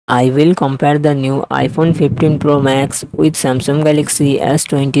I will compare the new iPhone 15 Pro Max with Samsung Galaxy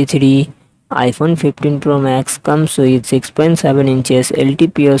S23. iPhone 15 Pro Max comes with 6.7 inches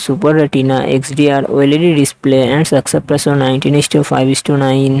LTPO Super Retina XDR OLED display and success ratio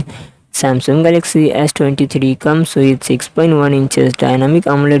 19:5:9. Samsung Galaxy S23 comes with 6.1 inches dynamic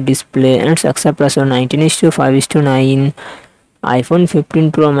AMOLED display and success ratio 19:5:9. iPhone 15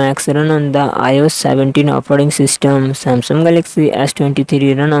 Pro Max run on the iOS 17 operating system. Samsung Galaxy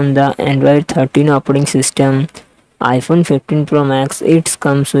S23 run on the Android 13 operating system. iPhone 15 Pro Max it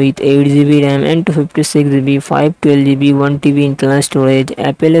comes with 8GB RAM and 256GB, 512GB, 1TB internal storage,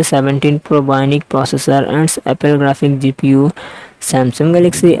 Apple A17 Pro Bionic processor and Apple graphic GPU. Samsung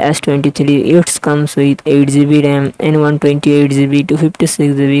Galaxy S23 it comes with 8GB RAM and 128GB,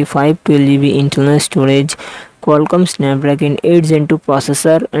 256GB, 512GB internal storage, Qualcomm Snapdragon 8 Gen 2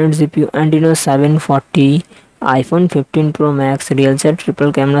 processor and GPU Adreno 740. iPhone 15 Pro Max real set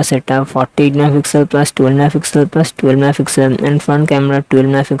triple camera setup 48 megapixel plus 12 megapixel plus 12 megapixel and front camera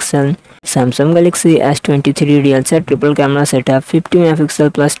 12 megapixel. Samsung Galaxy S23 real set triple camera setup 50 megapixel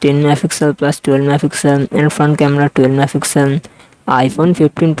plus 10 megapixel plus 12 megapixel and front camera 12 megapixel. iPhone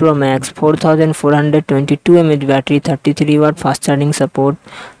 15 Pro Max 4422 mAh battery, 33W fast charging support.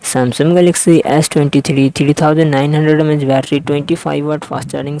 Samsung Galaxy S23 3900 mAh battery, 25W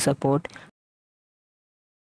fast charging support.